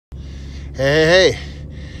Hey,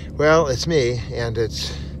 well, it's me, and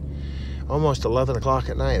it's almost 11 o'clock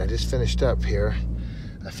at night. I just finished up here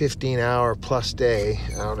a 15-hour plus day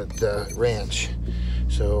out at the ranch.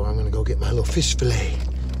 So I'm gonna go get my little fish fillet.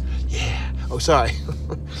 Yeah. Oh, sorry.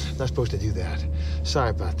 Not supposed to do that.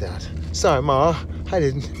 Sorry about that. Sorry, Ma.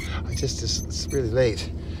 It's really late.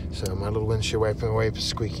 So my little windshield wiper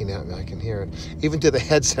squeaking out, and I can hear it. Even to the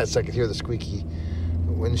headsets, I can hear the squeaky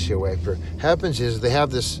windshield wiper. Happens is they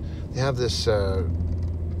have this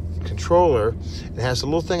controller. It has a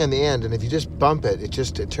little thing on the end, and if you just bump it, it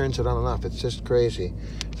turns it on and off. It's just crazy.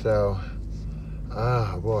 So,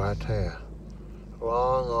 boy, I tell you,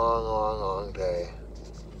 long day.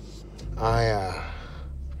 I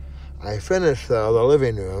finished the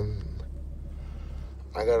living room.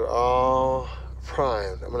 I got it all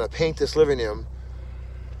primed. I'm gonna paint this living room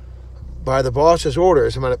by the boss's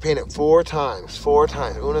orders. I'm gonna paint it 4 times. 4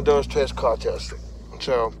 times. Una, dos, tres, cuatro.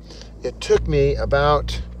 So it took me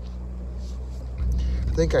about,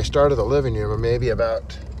 I think I started the living room maybe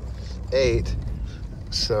about 8.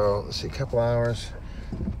 So let's see, a couple hours.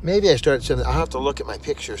 Maybe I started 7. I'll have to look at my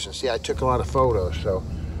pictures and see. I took a lot of photos, so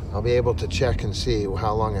I'll be able to check and see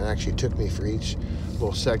how long it actually took me for each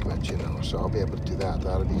little segment, you know. So I'll be able to do that.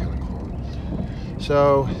 That'll be kind of cool.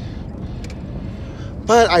 So,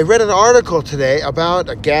 but I read an article today about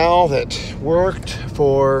a gal that worked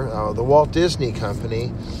for the Walt Disney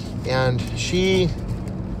Company, and she,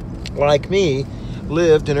 like me,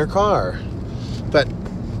 lived in her car. But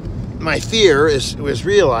my fear was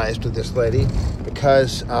realized with this lady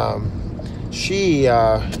because she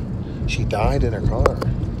died in her car.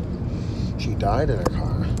 She died in her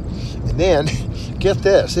car. And then, get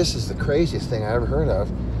this. This is the craziest thing I ever heard of.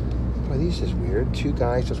 Boy, this is weird. 2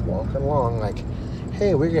 guys just walking along like,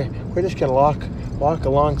 hey, we're just gonna walk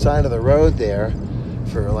alongside of the road there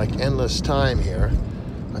for like endless time here.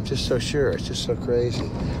 I'm just so sure. It's just so crazy.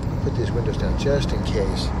 I'll put these windows down just in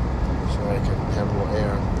case so I can have a little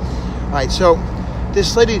air. All right, so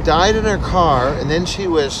this lady died in her car, and then she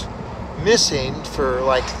was missing for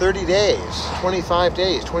like 30 days, 25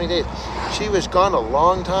 days, 20 days. She was gone a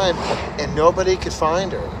long time, and nobody could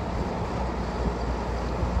find her.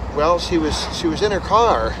 Well, she was in her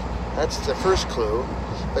car. That's the first clue.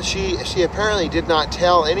 But she apparently did not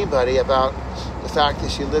tell anybody about the fact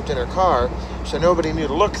that she lived in her car, so nobody knew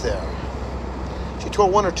to look there. She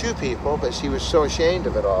told 1 or 2 people, but she was so ashamed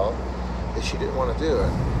of it all that she didn't want to do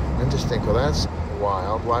it. And just think, well, that's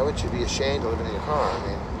wild. Why would you be ashamed of living in your car? I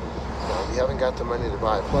mean, if you haven't got the money to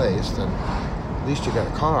buy a place, then at least you got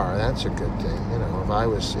a car. That's a good thing. You know, if I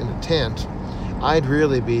was in a tent, I'd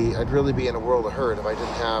really be in a world of hurt if I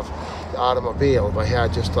didn't have the automobile. If I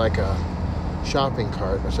had just like a shopping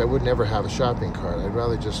cart, which I would never have a shopping cart. I'd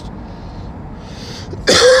rather just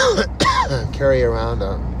carry around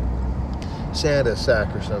a Santa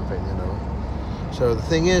sack or something, you know. So the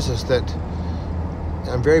thing is that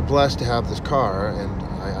I'm very blessed to have this car, and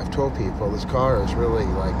I've told people this car is really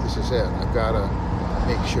like, this is it. I've got to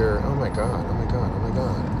make sure. Oh my God.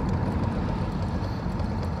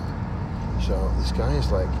 So this guy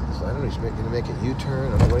is like, I don't know, he's going to make a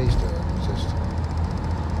U-turn. I don't know what he's doing.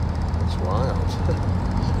 It's wild.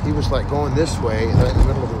 He was like going this way right in the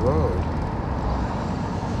middle of the road.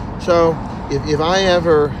 So if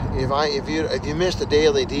you missed the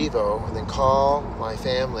Daily Devo, then call my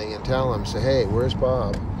family and tell them, say, hey, where's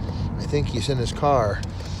Bob? I think he's in his car.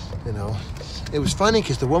 You know, it was funny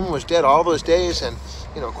because the woman was dead all those days, and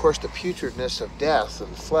you know, of course, the putridness of death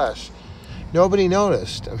and flesh. Nobody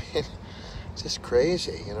noticed. I mean, it's just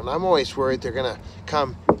crazy. You know, and I'm always worried they're gonna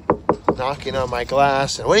come knocking on my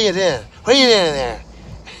glass and, what are you doing? What are you doing there?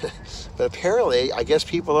 But apparently, I guess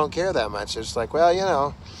people don't care that much. It's like, well, you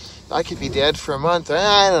know, I could be dead for a month.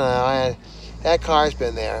 I don't know. That car's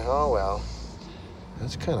been there. Oh, well.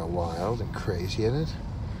 That's kind of wild and crazy, isn't it?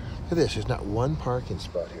 Look at this. There's not one parking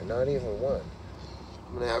spot here. Not even one.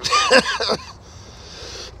 I'm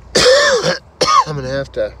going to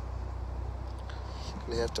have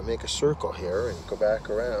to make a circle here and go back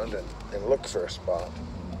around and look for a spot,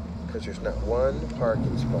 because there's not one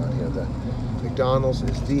parking spot here. The McDonald's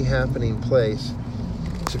is the happening place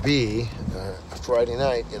to be a Friday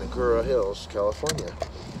night in Agoura Hills, California.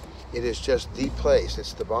 It is just the place.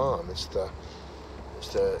 It's the bomb. It's the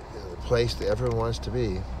place that everyone wants to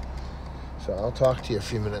be. So I'll talk to you a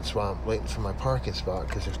few minutes while I'm waiting for my parking spot,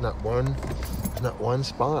 because there's not one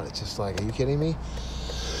spot. It's just like, are you kidding me?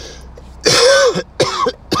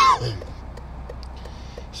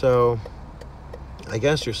 So I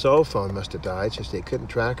guess her cell phone must have died, since they couldn't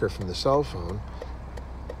track her from the cell phone.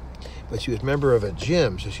 But she was a member of a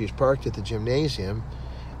gym, so she was parked at the gymnasium,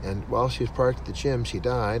 and while she was parked at the gym, she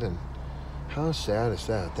died. And How sad is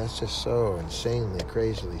that? That's just so insanely,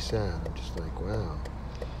 crazily sad. I'm just like, wow.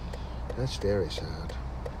 That's very sad.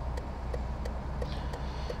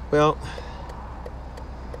 Well,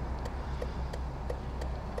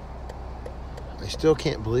 I still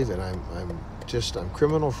can't believe it. I'm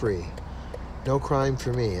criminal free. No crime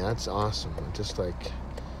for me. That's awesome. I'm just like,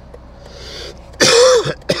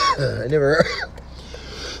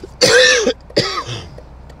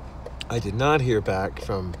 I did not hear back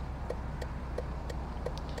from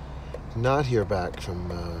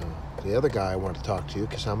the other guy I want to talk to,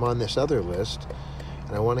 because I'm on this other list,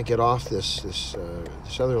 and I want to get off this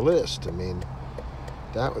other list. I mean,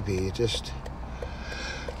 that would be just,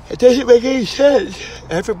 it doesn't make any sense.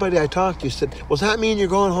 Everybody I talked to said, well, does that mean you're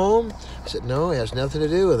going home? I said, no, it has nothing to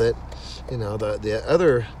do with it. You know, the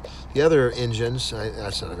other engines,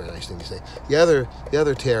 that's not a very nice thing to say. The other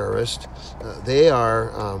terrorists, they're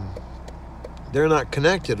not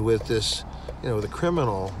connected with this, you know, the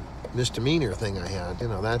criminal misdemeanor thing I had. You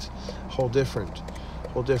know, that's a whole different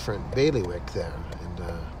bailiwick there. And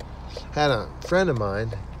had a friend of mine,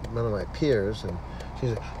 one of my peers, and she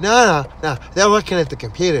said, no, they're looking at the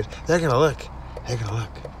computers. They're gonna look. You know,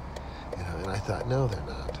 and I thought, no, they're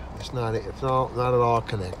not. It's not at all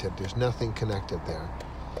connected. There's nothing connected there.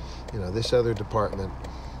 You know, this other department,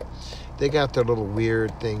 they got their little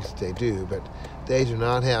weird things that they do, but they do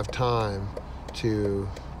not have time to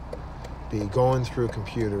be going through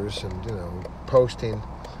computers and, you know, posting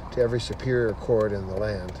to every superior court in the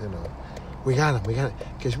land. You know, we got them,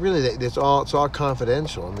 because really it's all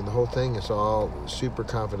confidential. I mean, the whole thing is all super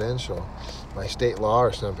confidential by state law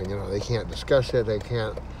or something. You know, they can't discuss it. They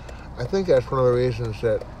can't. I think that's one of the reasons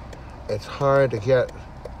that it's hard to get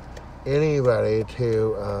anybody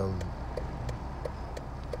to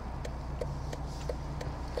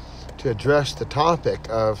address the topic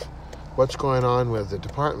of what's going on with the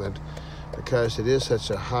department, because it is such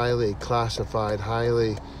a highly classified,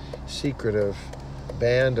 highly secretive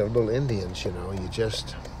band of little Indians. You know, you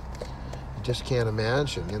just can't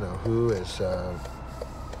imagine, you know, who is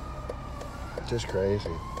just crazy.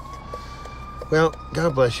 Well,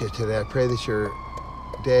 God bless you today. I pray that your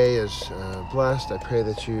day is blessed. I pray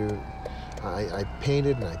that I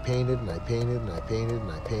painted and I painted and I painted and I painted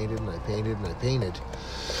and I painted and I painted and I painted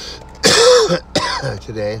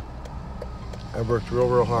today. I worked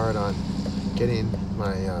real hard on getting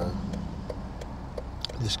my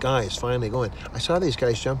this guy is finally going. I saw these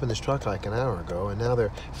guys jump in this truck like an hour ago, and now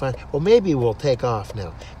they're fine. Well, maybe we'll take off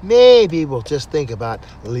now. Maybe we'll just think about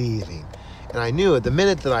leaving. And I knew it the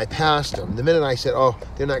minute that I passed them, the minute I said, oh,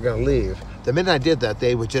 they're not going to leave, the minute I did that,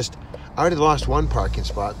 they would just, I already lost one parking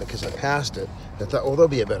spot because I passed it. I thought, well, there'll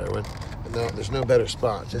be a better one. But no, there's no better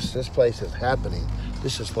spot. This place is happening.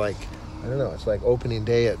 This is like, I don't know, it's like opening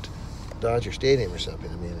day at Dodger Stadium or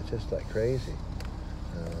something. I mean, it's just like crazy.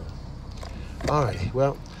 Alrighty,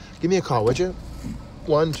 well, give me a call, would you?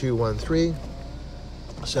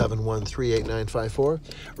 1-213-713-8954 or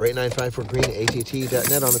 8954green at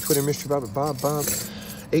att.net, on the Twitter, Mr. Bob at Bob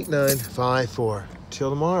 8954.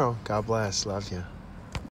 Till tomorrow, God bless. Love you.